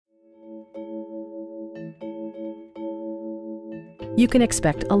You can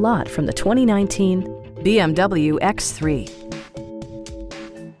expect a lot from the 2019 BMW X3.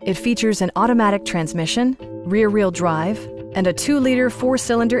 It features an automatic transmission, rear-wheel drive, and a 2-liter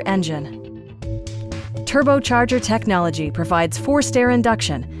 4-cylinder engine. Turbocharger technology provides forced air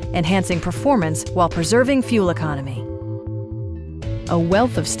induction, enhancing performance while preserving fuel economy. A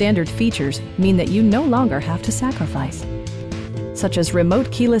wealth of standard features mean that you no longer have to sacrifice, such as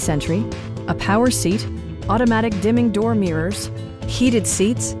remote keyless entry, a power seat, automatic dimming door mirrors, heated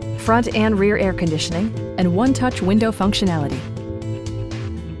seats, front and rear air conditioning, and one-touch window functionality.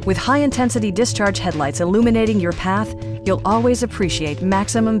 With high-intensity discharge headlights illuminating your path, you'll always appreciate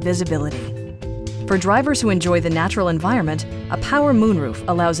maximum visibility. For drivers who enjoy the natural environment, a power moonroof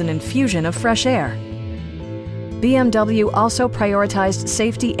allows an infusion of fresh air. BMW also prioritized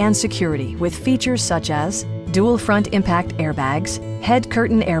safety and security with features such as dual front impact airbags, head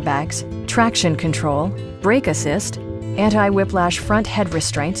curtain airbags, traction control, brake assist, anti-whiplash front head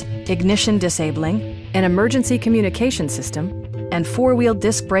restraints, ignition disabling, an emergency communication system, and 4-wheel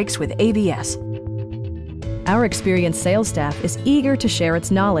disc brakes with ABS. Our experienced sales staff is eager to share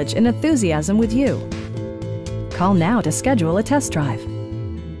its knowledge and enthusiasm with you. Call now to schedule a test drive.